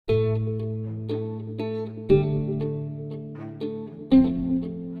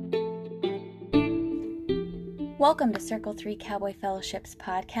Welcome to Circle 3 Cowboy Fellowship's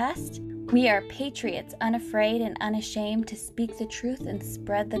podcast. We are patriots, unafraid and unashamed to speak the truth and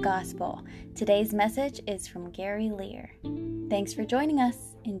spread the gospel. Today's message is from Gary Lear. Thanks for joining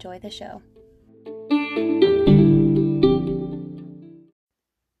us. Enjoy the show.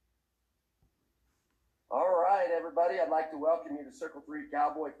 All right, everybody, I'd like to welcome you to Circle 3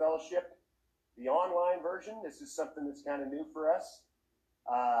 Cowboy Fellowship, the online version. This is something that's kind of new for us.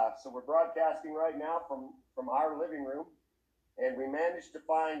 So we're broadcasting right now from our living room, and we managed to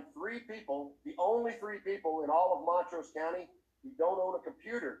find three people, the only three people in all of Montrose County who don't own a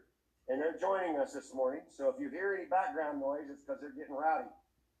computer, and they're joining us this morning. So if you hear any background noise, it's because they're getting rowdy.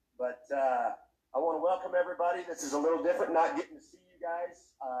 But I want to welcome everybody. This is a little different, not getting to see you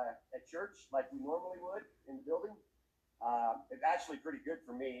guys at church like we normally would in the building. It's actually pretty good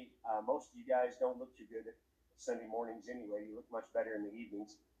for me. Most of you guys don't look too good at Sunday mornings anyway. You look much better in the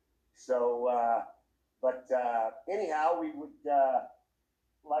evenings. So, anyhow, we would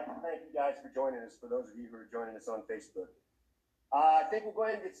like to thank you guys for joining us, for those of you who are joining us on Facebook. I think we'll go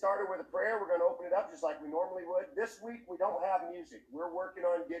ahead and get started with a prayer. We're going to open it up just like we normally would. This week, we don't have music. We're working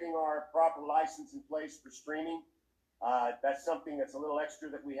on getting our proper license in place for streaming. That's something that's a little extra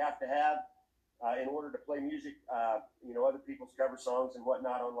that we have to have in order to play music, other people's cover songs and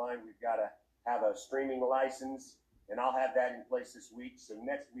whatnot online. We've got to have a streaming license, and I'll have that in place this week. So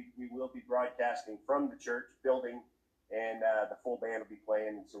next week we will be broadcasting from the church building, and the full band will be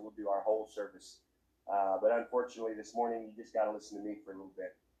playing, and so we'll do our whole service. But unfortunately this morning you just got to listen to me for a little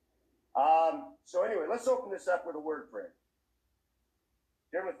bit. So anyway, let's open this up with a word prayer.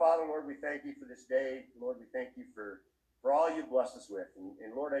 Dear Heavenly Father, Lord, we thank you for this day. Lord, we thank you for all you've blessed us with.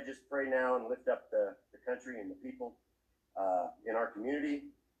 And Lord, I just pray now and lift up the country and the people in our community.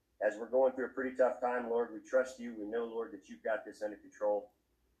 As we're going through a pretty tough time, Lord, we trust you. We know, Lord, that you've got this under control.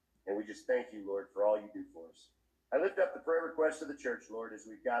 And we just thank you, Lord, for all you do for us. I lift up the prayer requests of the church, Lord, as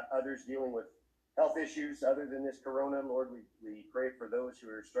we've got others dealing with health issues other than this corona. Lord, we pray for those who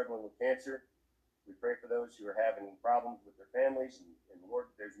are struggling with cancer. We pray for those who are having problems with their families. And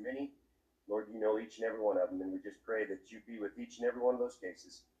Lord, there's many. Lord, you know each and every one of them. And we just pray that you be with each and every one of those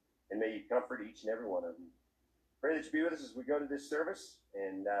cases. And may you comfort each and every one of them. Pray that you be with us as we go to this service.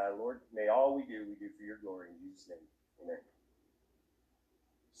 And Lord, may all we do for your glory. In Jesus' name, amen.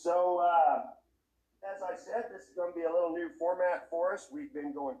 So, as I said, this is going to be a little new format for us. We've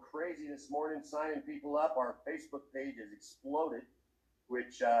been going crazy this morning, signing people up. Our Facebook page has exploded,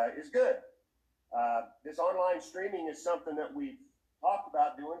 which is good. This online streaming is something that we've talked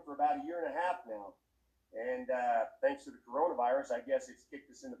about doing for about a year and a half now. And thanks to the coronavirus, I guess it's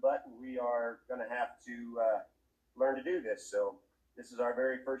kicked us in the butt, and we are going to have to learn to do this. So this is our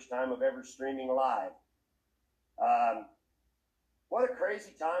very first time of ever streaming live. What a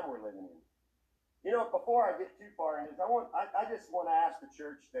crazy time we're living in. You know, before I get too far in this, I just want to ask the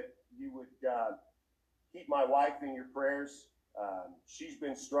church that you would keep my wife in your prayers. She's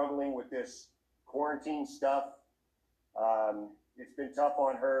been struggling with this quarantine stuff. It's been tough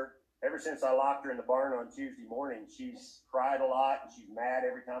on her. Ever since I locked her in the barn on Tuesday morning, she's cried a lot and she's mad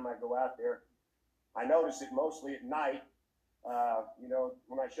every time I go out there. I notice it mostly at night.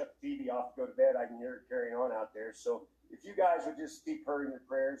 When I shut the TV off to go to bed, I can hear her carrying on out there. So if you guys would just keep her in your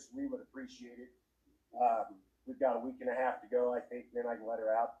prayers, we would appreciate it. We've got a week and a half to go, I think, then I can let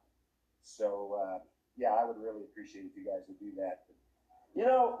her out. So, I would really appreciate it if you guys would do that.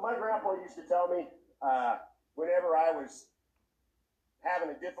 But, my grandpa used to tell me whenever I was having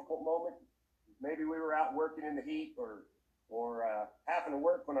a difficult moment, maybe we were out working in the heat or having to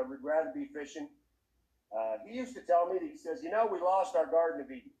work when I would rather be fishing. He used to tell me that he says, we lost our Garden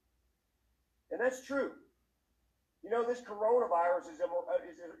of Eden. And that's true. This coronavirus is a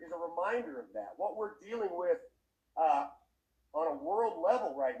reminder of that. What we're dealing with on a world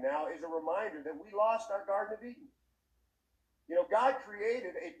level right now is a reminder that we lost our Garden of Eden. God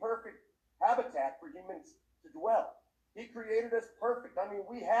created a perfect habitat for humans to dwell. He created us perfect. I mean,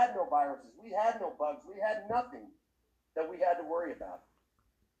 we had no viruses. We had no bugs. We had nothing that we had to worry about.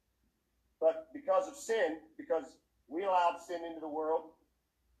 But because of sin, because we allowed sin into the world,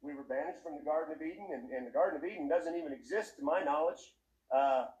 we were banished from the Garden of Eden, and the Garden of Eden doesn't even exist to my knowledge.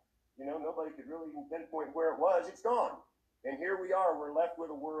 Nobody could really even pinpoint where it was. It's gone. And here we are. We're left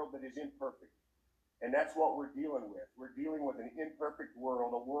with a world that is imperfect. And that's what we're dealing with. We're dealing with an imperfect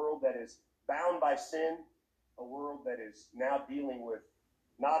world, a world that is bound by sin, a world that is now dealing with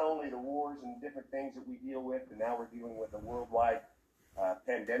not only the wars and different things that we deal with, but now we're dealing with a worldwide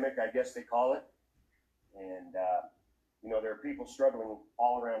pandemic, I guess they call it. And, there are people struggling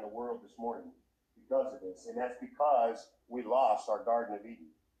all around the world this morning because of this. And that's because we lost our Garden of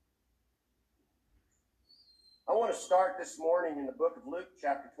Eden. I want to start this morning in the book of Luke,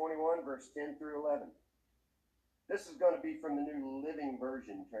 chapter 21, verse 10 through 11. This is going to be from the New Living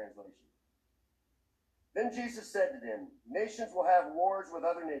Version translation. Then Jesus said to them, nations will have wars with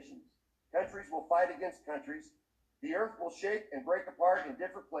other nations. Countries will fight against countries. The earth will shake and break apart in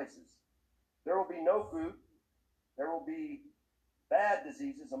different places. There will be no food. There will be bad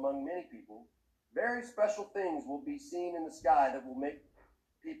diseases among many people. Very special things will be seen in the sky that will make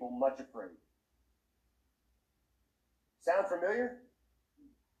people much afraid. Sound familiar?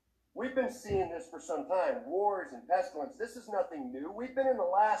 We've been seeing this for some time. Wars and pestilence. This is nothing new. We've been in the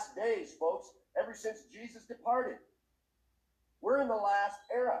last days, folks, ever since Jesus departed. We're in the last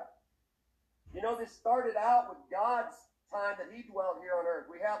era. You know, this started out with God's time that he dwelt here on earth.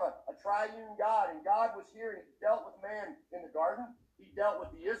 We have a triune God, and God was here, and he dealt with man in the garden. He dealt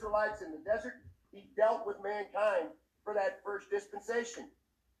with the Israelites in the desert. He dealt with mankind for that first dispensation.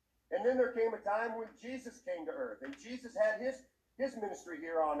 And then there came a time when Jesus came to earth, and Jesus had his ministry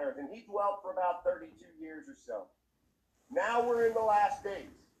here on earth, and he dwelt for about 32 years or so. Now we're in the last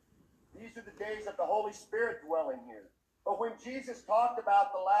days. These are the days of the Holy Spirit dwelling here. But when Jesus talked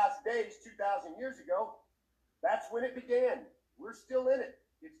about the last days 2,000 years ago, that's when it began. We're still in it.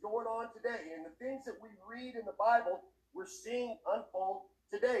 It's going on today. And the things that we read in the Bible, we're seeing unfold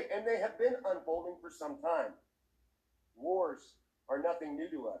today. And they have been unfolding for some time. Wars are nothing new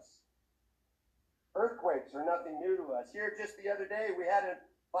to us. Earthquakes are nothing new to us. Here just the other day, we had a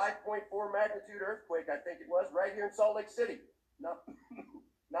 5.4 magnitude earthquake, I think it was, right here in Salt Lake City.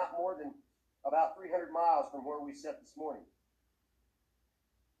 Not more than about 300 miles from where we sat this morning.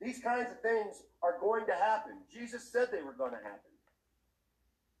 These kinds of things are going to happen. Jesus said they were going to happen.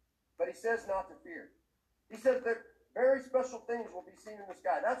 But he says not to fear. He says that very special things will be seen in the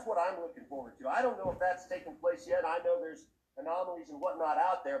sky. That's what I'm looking forward to. I don't know if that's taken place yet. I know there's anomalies and whatnot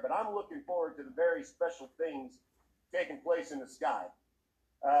out there, but I'm looking forward to the very special things taking place in the sky.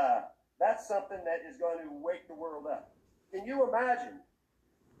 That's something that is going to wake the world up. Can you imagine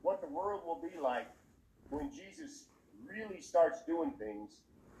what the world will be like when Jesus really starts doing things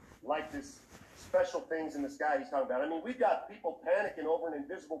like this special things in the sky he's talking about? I mean, we've got people panicking over an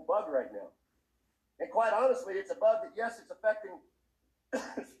invisible bug right now. And quite honestly, it's a bug that, yes, it's affecting,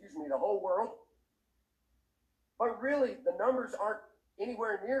 the whole world. But really, the numbers aren't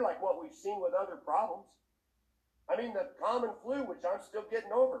anywhere near like what we've seen with other problems. I mean, the common flu, which I'm still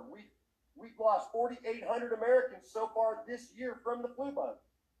getting over, we've lost 4,800 Americans so far this year from the flu bug.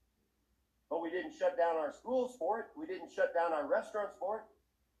 But we didn't shut down our schools for it. We didn't shut down our restaurants for it.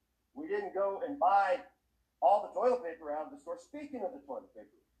 We didn't go and buy all the toilet paper out of the store. Speaking of the toilet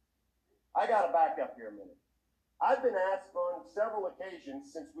paper, I got to back up here a minute. I've been asked on several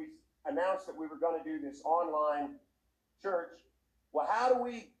occasions since we announced that we were going to do this online church, well, how do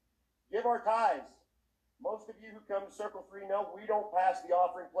we give our tithes? Most of you who come to Circle 3 know we don't pass the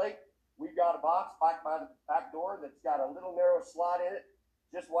offering plate. We've got a box back by the back door that's got a little narrow slot in it,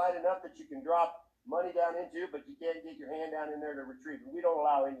 just wide enough that you can drop money down into, but you can't get your hand down in there to retrieve it. We don't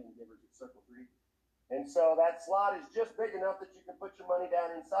allow Indian givers at Circle 3. And so that slot is just big enough that you can put your money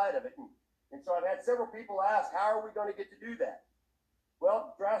down inside of it. And so I've had several people ask, how are we going to get to do that?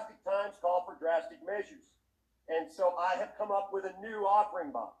 Well, drastic times call for drastic measures. And so I have come up with a new offering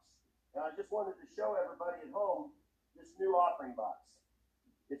box. And I just wanted to show everybody at home this new offering box.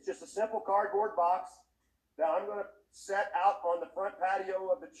 It's just a simple cardboard box that I'm going to set out on the front patio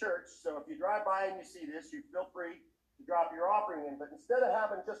of the church. So if you drive by and you see this, you feel free to drop your offering in. But instead of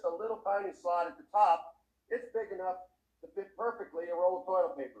having just a little tiny slot at the top, it's big enough to fit perfectly a roll of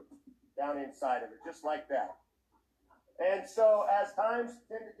toilet paper down inside of it, just like that. And so as times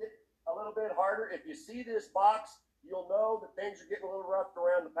tend to get a little bit harder, if you see this box, you'll know that things are getting a little rough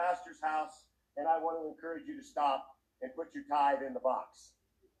around the pastor's house, and I want to encourage you to stop and put your tithe in the box.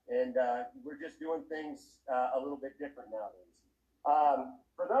 And we're just doing things a little bit different nowadays.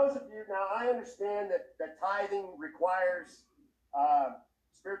 For those of you, now I understand that tithing requires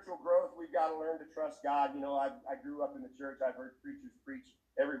spiritual growth. We've got to learn to trust God. You know, I grew up in the church. I've heard preachers preach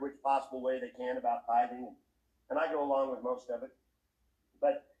every which possible way they can about tithing, and I go along with most of it.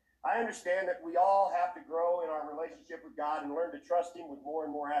 But I understand that we all have to grow in our relationship with God and learn to trust Him with more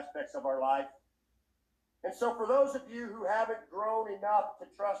and more aspects of our life. And so for those of you who haven't grown enough to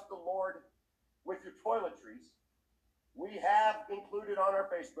trust the Lord with your toiletries, we have included on our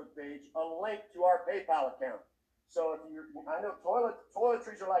Facebook page a link to our PayPal account. So if I know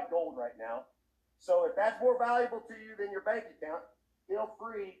toiletries are like gold right now. So if that's more valuable to you than your bank account, feel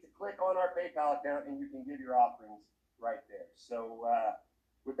free to click on our PayPal account and you can give your offerings right there. So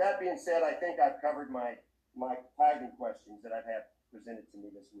with that being said, I think I've covered my tithing questions that I've had presented to me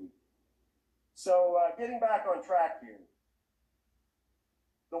this week. So getting back on track here,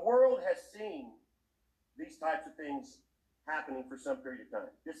 the world has seen these types of things happening for some period of time.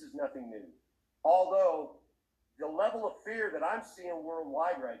 This is nothing new. Although the level of fear that I'm seeing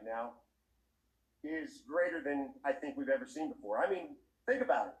worldwide right now is greater than I think we've ever seen before. I mean, think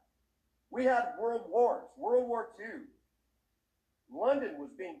about it. We had world wars, World War II. London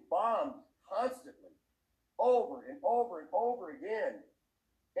was being bombed constantly, over and over and over again.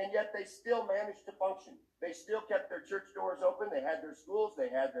 And yet they still managed to function. They still kept their church doors open. They had their schools. They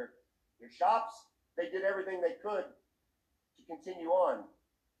had their shops. They did everything they could to continue on.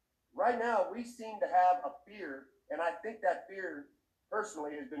 Right now, we seem to have a fear, and I think that fear,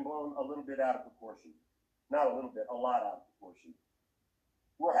 personally, has been blown a little bit out of proportion. Not a little bit, a lot out of proportion.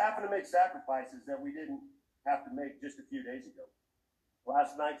 We're having to make sacrifices that we didn't have to make just a few days ago.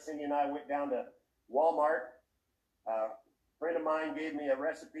 Last night, Cindy and I went down to Walmart. A friend of mine gave me a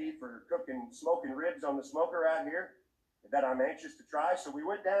recipe for smoking ribs on the smoker out here that I'm anxious to try. So we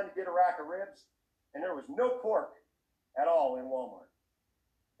went down to get a rack of ribs, and there was no pork at all in Walmart.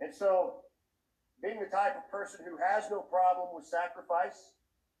 And so, being the type of person who has no problem with sacrifice,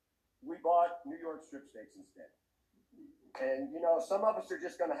 we bought New York strip steaks instead. And, you know, some of us are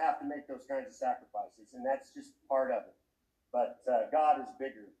just going to have to make those kinds of sacrifices, and that's just part of it. But God is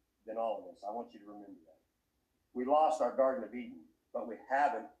bigger than all of us. I want you to remember that. We lost our Garden of Eden, but we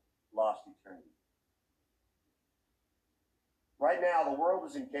haven't lost eternity. Right now, the world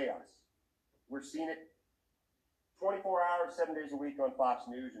is in chaos. We're seeing it 24 hours, 7 days a week on Fox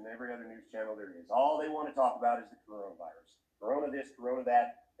News and every other news channel there is. All they want to talk about is the coronavirus. Corona this, corona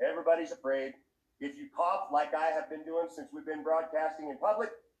that. Everybody's afraid. If you cough like I have been doing since we've been broadcasting in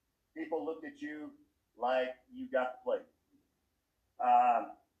public, people look at you like you got the plague.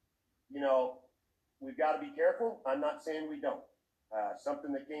 You know, we've got to be careful. I'm not saying we don't.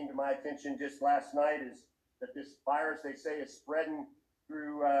 Something that came to my attention just last night is that this virus, they say, is spreading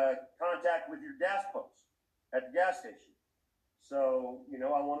through contact with your gas post at the gas station. So, you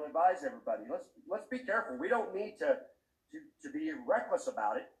know, I want to advise everybody, let's be careful. We don't need to be reckless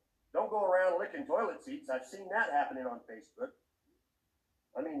about it. Don't go around licking toilet seats. I've seen that happening on Facebook.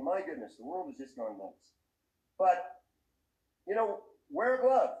 I mean, my goodness, the world has just gone nuts. But, you know, wear a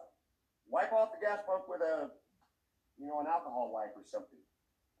glove. Wipe off the gas pump with an alcohol wipe or something.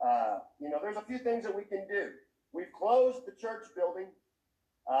 You know, there's a few things that we can do. We've closed the church building.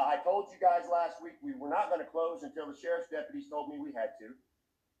 I told you guys last week we were not going to close until the sheriff's deputies told me we had to.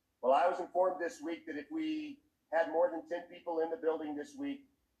 Well, I was informed this week that if we had more than 10 people in the building this week,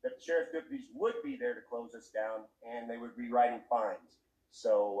 that the sheriff's deputies would be there to close us down, and they would be writing fines.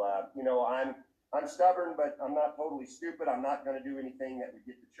 So, you know, I'm stubborn, but I'm not totally stupid. I'm not going to do anything that would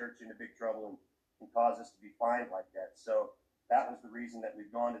get the church into big trouble and cause us to be fined like that. So that was the reason that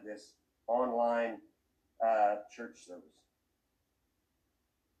we've gone to this online church service.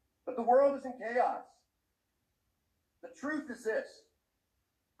 But the world is in chaos. The truth is this,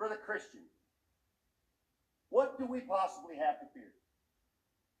 for the Christian, what do we possibly have to fear?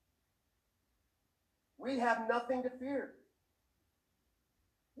 We have nothing to fear.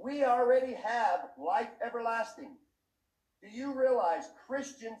 We already have life everlasting. Do you realize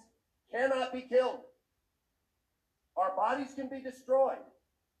Christians cannot be killed? Our bodies can be destroyed,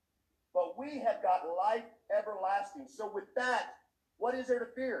 but we have got life everlasting. So with that, what is there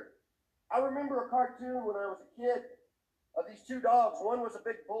to fear? I remember a cartoon when I was a kid of these two dogs. One was a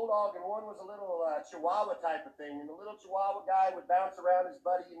big bulldog and one was a little chihuahua type of thing. And the little chihuahua guy would bounce around his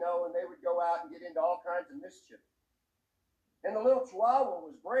buddy, you know, and they would go out and get into all kinds of mischief. And the little chihuahua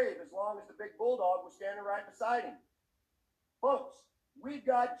was brave as long as the big bulldog was standing right beside him. Folks, we've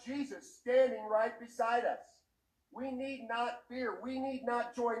got Jesus standing right beside us. We need not fear. We need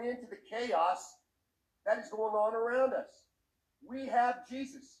not join into the chaos that is going on around us. We have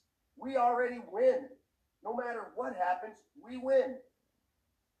Jesus. We already win. No matter what happens, we win.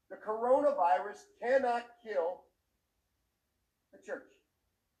 The coronavirus cannot kill the church.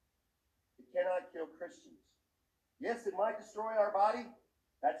 It cannot kill Christians. Yes, it might destroy our body.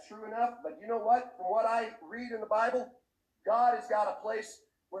 That's true enough. But you know what? From what I read in the Bible, God has got a place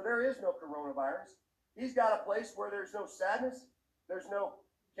where there is no coronavirus. He's got a place where there's no sadness. There's no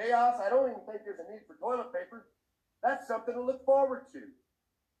chaos. I don't even think there's a need for toilet paper. That's something to look forward to,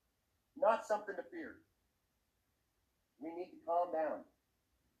 not something to fear. We need to calm down.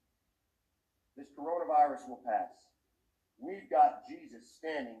 This coronavirus will pass. We've got Jesus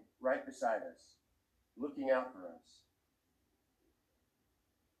standing right beside us, looking out for us.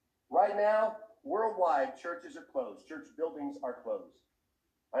 Right now, worldwide, churches are closed. Church buildings are closed.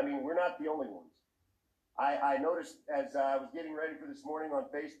 I mean, we're not the only ones. I noticed as I was getting ready for this morning on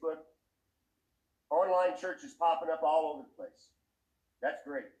Facebook, Online churches popping up all over the place. That's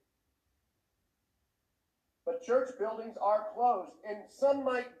great. But church buildings are closed, and some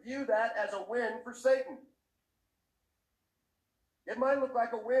might view that as a win for Satan. It might look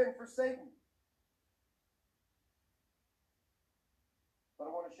like a win for Satan. But I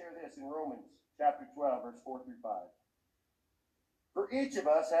want to share this in Romans chapter 12, verse 4 through 5. For each of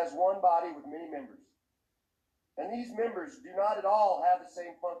us has one body with many members, and these members do not at all have the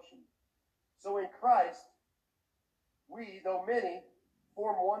same function. So in Christ, we, though many,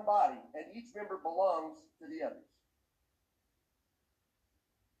 form one body, and each member belongs to the others.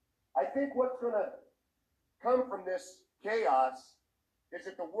 I think what's going to come from this chaos is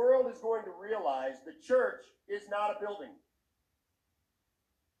that the world is going to realize the church is not a building.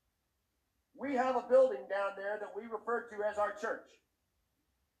 We have a building down there that we refer to as our church.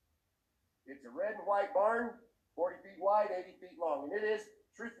 It's a red and white barn, 40 feet wide, 80 feet long, and it is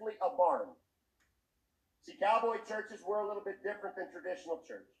truthfully a barn. See, cowboy churches were a little bit different than traditional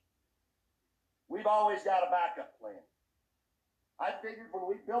church. We've always got a backup plan. I figured when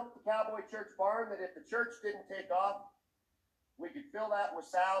we built the cowboy church barn that if the church didn't take off, we could fill that with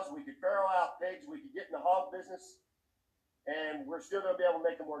sows, we could farrow out pigs, we could get in the hog business, and we're still going to be able to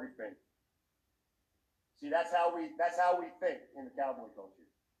make a mortgage payment. See, that's how we think in the cowboy culture.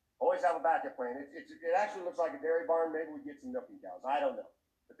 Always have a backup plan. It actually looks like a dairy barn. Maybe we get some milking cows. I don't know.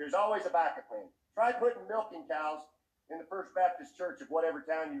 But there's always a backup plan. Try putting milking cows in the First Baptist Church of whatever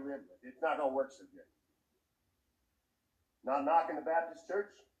town you live with. It's not going to work so good. Not knocking the Baptist church.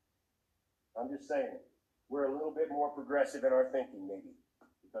 I'm just saying we're a little bit more progressive in our thinking, maybe,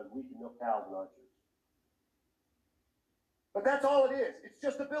 because we can milk cows in our church. But that's all it is. It's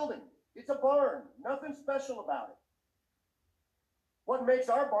just a building. It's a barn. Nothing special about it. What makes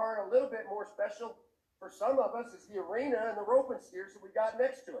our barn a little bit more special for some of us is the arena and the roping steers that we got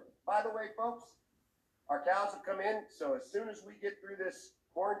next to it. By the way, folks, our cows have come in, so as soon as we get through this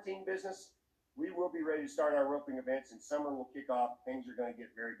quarantine business, we will be ready to start our roping events, and summer will kick off. Things are going to get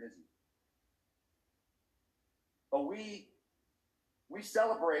very busy. But we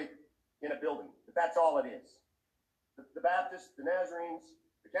celebrate in a building, but that's all it is. The Baptists, the Nazarenes,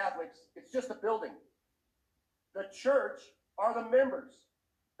 the Catholics, it's just a building. The church are the members.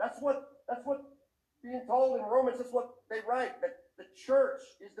 That's what being told in Romans, that's what they write, that the church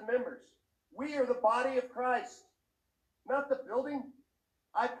is the members. We are the body of Christ, not the building.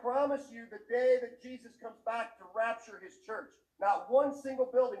 I promise you the day that Jesus comes back to rapture his church, not one single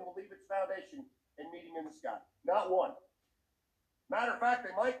building will leave its foundation and meet him in the sky. Not one. Matter of fact,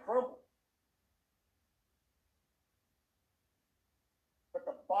 they might crumble. But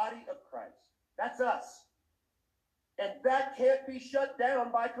the body of Christ, that's us. And that can't be shut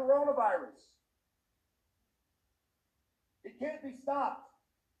down by coronavirus. It can't be stopped.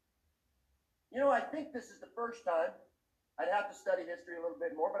 You know, I think this is the first time, I'd have to study history a little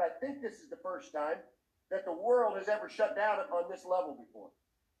bit more, but I think this is the first time that the world has ever shut down on this level before.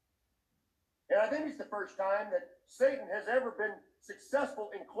 And I think it's the first time that Satan has ever been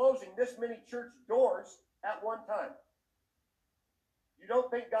successful in closing this many church doors at one time. You don't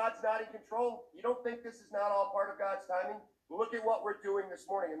think God's not in control? You don't think this is not all part of God's timing? Look at what we're doing this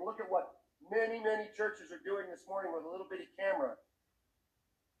morning, and look at what many churches are doing this morning with a little bitty camera.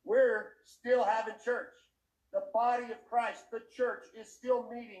 We're still having church. The body of Christ, the church, is still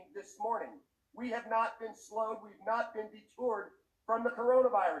meeting this morning. We have not been slowed. We've not been detoured from the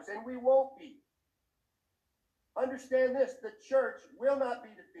coronavirus, and we won't be. Understand this, the church will not be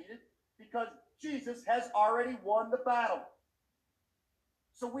defeated because Jesus has already won the battle.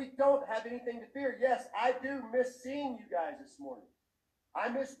 So we don't have anything to fear. Yes, I do miss seeing you guys this morning. I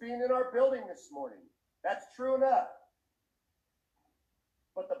miss being in our building this morning. That's true enough.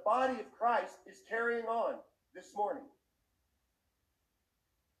 But the body of Christ is carrying on this morning.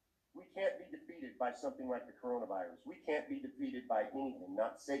 We can't be defeated by something like the coronavirus. We can't be defeated by anything.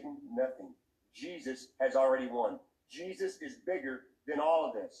 Not Satan, nothing. Jesus has already won. Jesus is bigger than all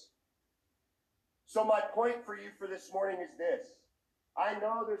of this. So my point for you for this morning is this. I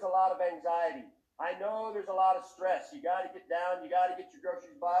know there's a lot of anxiety. I know there's a lot of stress. You got to get down. You got to get your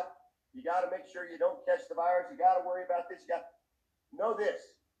groceries bought. You got to make sure you don't catch the virus. You got to worry about this. Know this.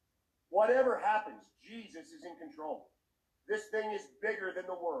 Whatever happens, Jesus is in control. This thing is bigger than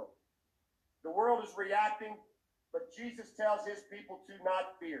the world. The world is reacting, but Jesus tells his people to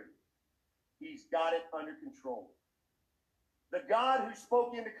not fear. He's got it under control. The God who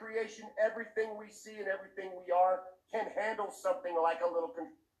spoke into creation everything we see and everything we are can handle something like a little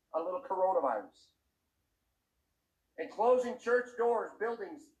coronavirus. And closing church doors,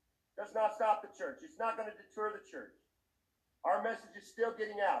 buildings, does not stop the church. It's not going to deter the church. Our message is still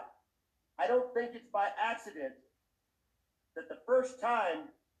getting out. I don't think it's by accident that the first time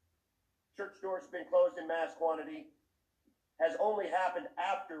church doors have been closed in mass quantity has only happened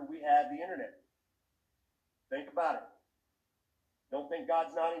after we had the internet. Think about it. Don't think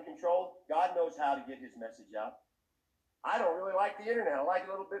God's not in control. God knows how to get his message out. I don't really like the internet. I like it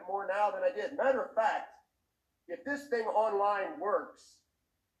a little bit more now than I did. Matter of fact, if this thing online works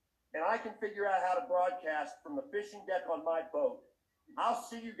and I can figure out how to broadcast from the fishing deck on my boat, I'll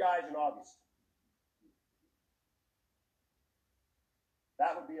see you guys in August.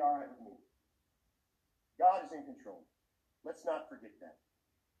 That would be all right with me. God is in control. Let's not forget that.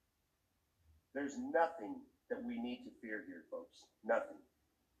 There's nothing that we need to fear here, folks. Nothing.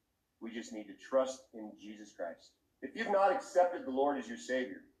 We just need to trust in Jesus Christ. If you've not accepted the Lord as your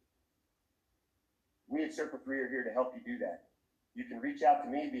Savior, we at Circle 3 are here to help you do that. You can reach out to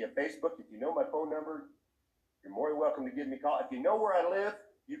me via Facebook. If you know my phone number, you're more than welcome to give me a call. If you know where I live,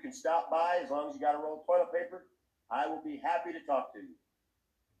 you can stop by as long as you got a roll of toilet paper. I will be happy to talk to you.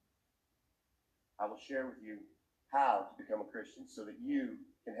 I will share with you how to become a Christian so that you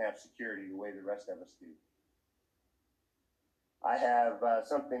can have security the way the rest of us do. I have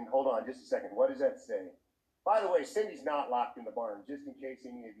something. Hold on just a second. What does that say? By the way, Cindy's not locked in the barn, just in case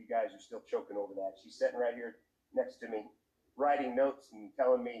any of you guys are still choking over that. She's sitting right here next to me, writing notes and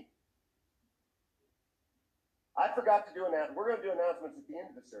telling me. I forgot to do that. We're going to do announcements at the end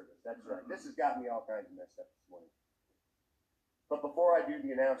of the service. That's right. This has got me all kinds of messed up this morning. But before I do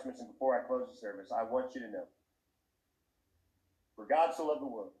the announcements and before I close the service, I want you to know, for God so loved the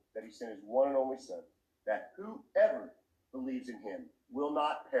world that he sent his one and only Son, that whoever believes in him will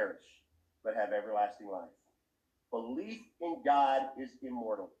not perish, but have everlasting life. Belief in God is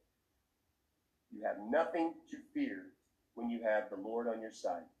immortal. You have nothing to fear when you have the Lord on your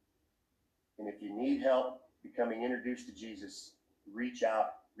side. And if you need help becoming introduced to Jesus, reach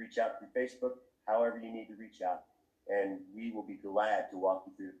out through Facebook, however you need to reach out, and we will be glad to walk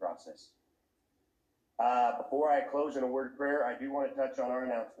you through the process. Before I close in a word of prayer, I do want to touch on our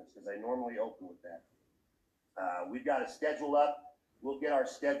announcements because I normally open with that. We've got a schedule up. We'll get our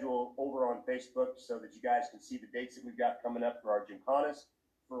schedule over on Facebook so that you guys can see the dates that we've got coming up for our gymkhanas,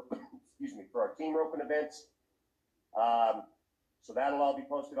 for our team roping events. So that'll all be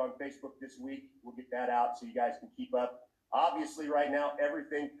posted on Facebook this week. We'll get that out so you guys can keep up. Obviously, right now,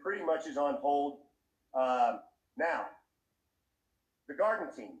 everything pretty much is on hold. Now, the garden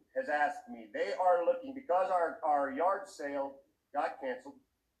team has asked me, they are looking, because our yard sale got canceled,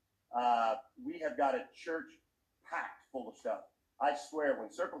 we have got a church packed full of stuff. I swear,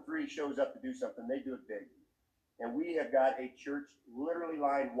 when Circle 3 shows up to do something, they do it big. And we have got a church literally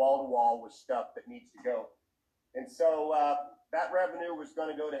lined wall to wall with stuff that needs to go. And so that revenue was going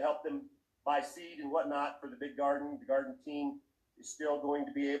to go to help them buy seed and whatnot for the big garden. The garden team is still going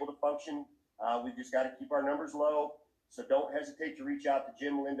to be able to function. We've just got to keep our numbers low. So don't hesitate to reach out to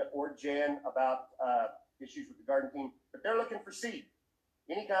Jim, Linda, or Jan about issues with the garden team. But they're looking for seed,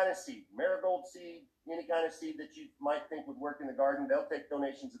 any kind of seed, marigold seed, any kind of seed that you might think would work in the garden. They'll take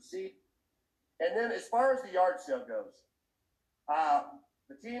donations of seed. And then as far as the yard sale goes,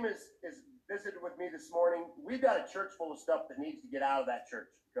 the team is visited with me this morning. We've got a church full of stuff that needs to get out of that church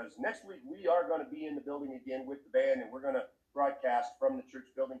because next week we are going to be in the building again with the band, and we're going to broadcast from the church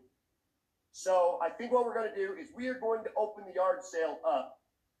building. So I think what we're going to do is we are going to open the yard sale up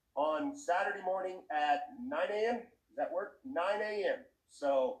on Saturday morning at 9 a.m. Does that work? 9 a.m.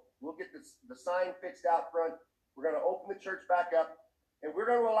 So we'll get the sign fixed out front. We're going to open the church back up, and we're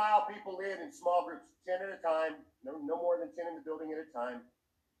going to allow people in small groups, 10 at a time, no more than 10 in the building at a time.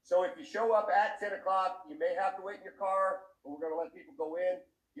 So if you show up at 10 o'clock, you may have to wait in your car, but we're going to let people go in,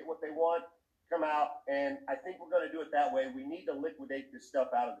 get what they want, come out, and I think we're going to do it that way. We need to liquidate this stuff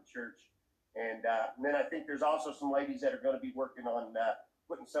out of the church. And then I think there's also some ladies that are going to be working on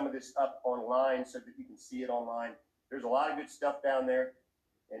putting some of this up online so that you can see it online. There's a lot of good stuff down there.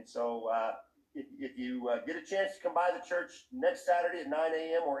 And so if you get a chance to come by the church next Saturday at 9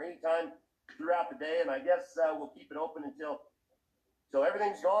 a.m. or anytime throughout the day, and I guess we'll keep it open until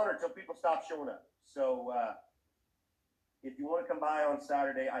everything's gone or until people stop showing up. So if you want to come by on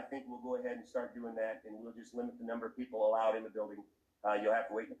Saturday, I think we'll go ahead and start doing that, and we'll just limit the number of people allowed in the building. You'll have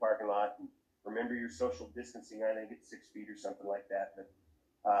to wait in the parking lot. And remember your social distancing. I think it's 6 feet or something like that. But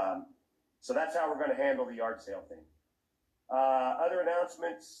so that's how we're going to handle the yard sale thing. Other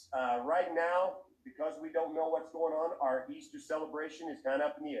announcements. Right now, because we don't know what's going on, our Easter celebration is kind of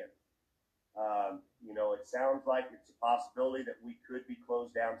up in the air. It sounds like it's a possibility that we could be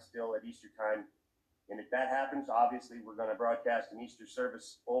closed down still at Easter time. And if that happens, obviously we're going to broadcast an Easter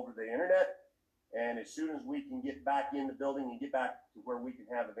service over the internet. And as soon as we can get back in the building and get back to where we can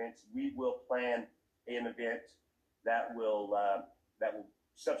have events, we will plan an event that will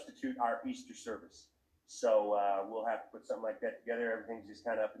substitute our Easter service. So we'll have to put something like that together. Everything's just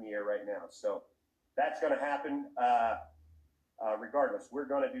kind of up in the air right now. So that's going to happen regardless. We're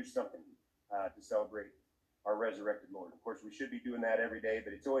going to do something to celebrate our resurrected Lord. Of course, we should be doing that every day,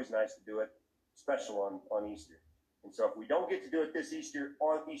 but it's always nice to do it, special on Easter. And so if we don't get to do it this Easter,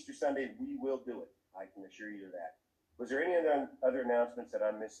 on Easter Sunday, we will do it. I can assure you of that. Was there any other announcements that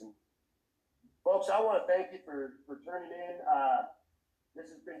I'm missing? Folks, I want to thank you for turning in.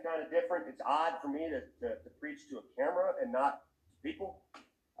 This has been kind of different. It's odd for me to preach to a camera and not to people.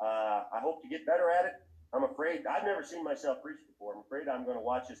 I hope to get better at it. I'm afraid, I've never seen myself preach before. I'm afraid I'm going to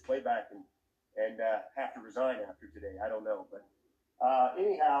watch this playback and have to resign after today. I don't know. But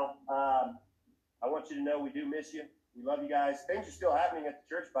anyhow, I want you to know we do miss you. We love you guys. Things are still happening at the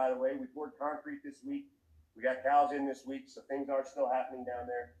church, by the way. We poured concrete this week. We got cows in this week, so things are still happening down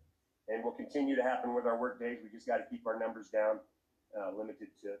there. And will continue to happen with our work days. We just got to keep our numbers down,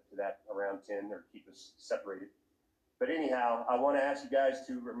 limited to that around 10, or keep us separated. But anyhow, I want to ask you guys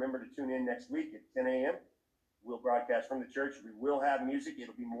to remember to tune in next week at 10 a.m. We'll broadcast from the church. We will have music.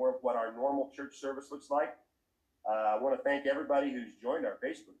 It'll be more of what our normal church service looks like. I want to thank everybody who's joined our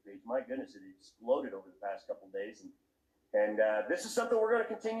Facebook page. My goodness, it exploded over the past couple of days. And this is something we're going to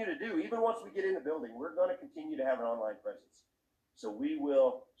continue to do. Even once we get in the building, we're going to continue to have an online presence. So we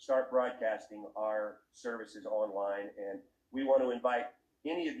will start broadcasting our services online. And we want to invite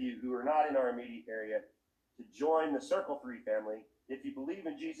any of you who are not in our immediate area to join the Circle 3 family. If you believe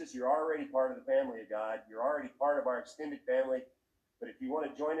in Jesus, you're already part of the family of God. You're already part of our extended family. But if you want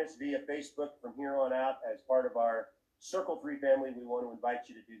to join us via Facebook from here on out as part of our Circle 3 family, we want to invite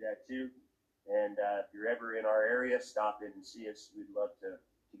you to do that too. And if you're ever in our area, stop in and see us. We'd love to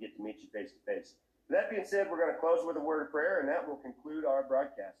get to meet you face to face. That being said, we're going to close with a word of prayer, and that will conclude our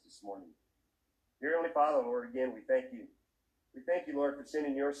broadcast this morning. Dear Heavenly Father, Lord, again, we thank you. We thank you, Lord, for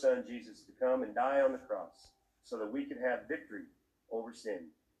sending your Son, Jesus, to come and die on the cross so that we could have victory over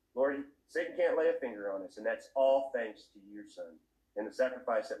sin. Lord, Satan can't lay a finger on us, and that's all thanks to your Son and the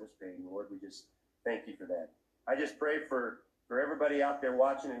sacrifice that was paid. Lord, we just thank you for that. I just pray for everybody out there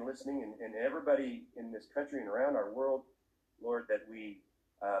watching and listening, and everybody in this country and around our world, Lord, that we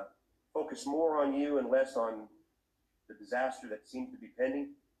focus more on you and less on the disaster that seems to be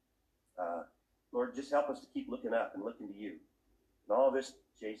pending. Lord, just help us to keep looking up and looking to you. And all of this,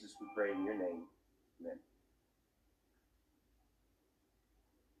 Jesus, we pray in your name. Amen.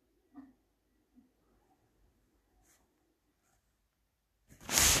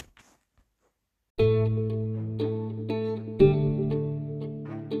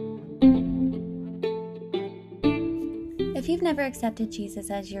 If you've never accepted Jesus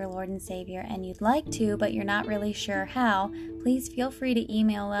as your Lord and Savior and you'd like to, but you're not really sure how, please feel free to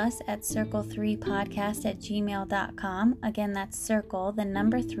email us at circle3podcast@gmail.com. Again, that's circle, the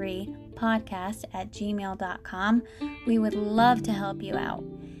number 3, podcast@gmail.com. We would love to help you out.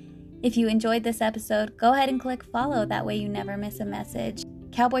 If you enjoyed this episode, go ahead and click follow. That way you never miss a message.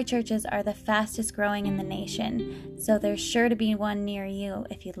 Cowboy churches are the fastest growing in the nation, so there's sure to be one near you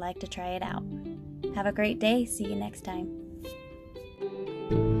if you'd like to try it out. Have a great day. See you next time.